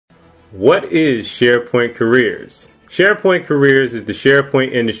What is SharePoint Careers? SharePoint Careers is the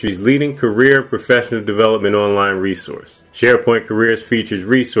SharePoint industry's leading career professional development online resource. SharePoint Careers features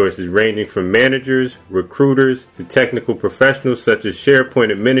resources ranging from managers, recruiters, to technical professionals such as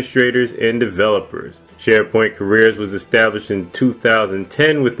SharePoint administrators and developers. SharePoint Careers was established in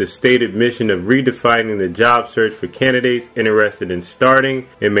 2010 with the stated mission of redefining the job search for candidates interested in starting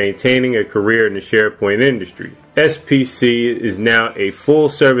and maintaining a career in the SharePoint industry. SPC is now a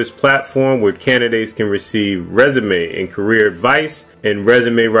full-service platform where candidates can receive resume and career advice and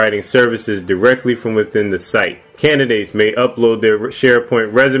resume writing services directly from within the site. Candidates may upload their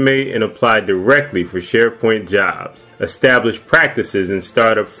SharePoint resume and apply directly for SharePoint jobs. Established practices in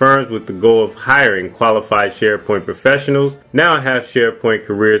startup firms with the goal of hiring qualified SharePoint professionals now have SharePoint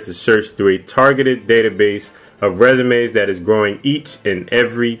Careers to search through a targeted database of resumes that is growing each and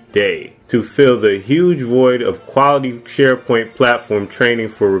every day. To fill the huge void of quality SharePoint platform training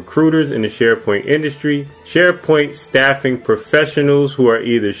for recruiters in the SharePoint industry, SharePoint staffing professionals who are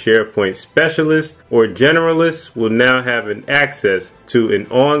either SharePoint specialists or generalists will now have an access to an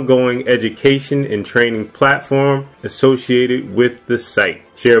ongoing education and training platform associated with the site.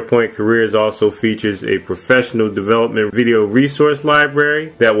 SharePoint Careers also features a professional development video resource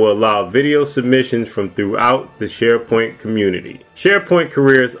library that will allow video submissions from throughout the SharePoint community. SharePoint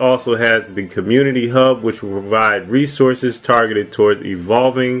Careers also has the Community Hub, which will provide resources targeted towards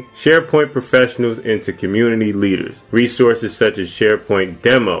evolving SharePoint professionals into community leaders. Resources such as SharePoint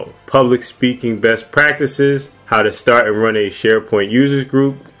Demo, public speaking best practices, how to start and run a SharePoint users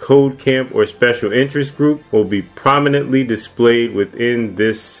group, code camp, or special interest group will be prominently displayed within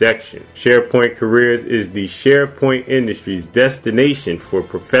this section. SharePoint Careers is the SharePoint industry's destination for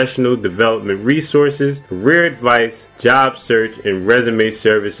professional development resources, career advice, job search, and resume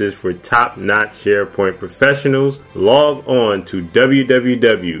services for top-notch SharePoint professionals. Log on to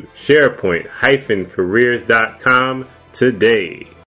www.sharepoint-careers.com today.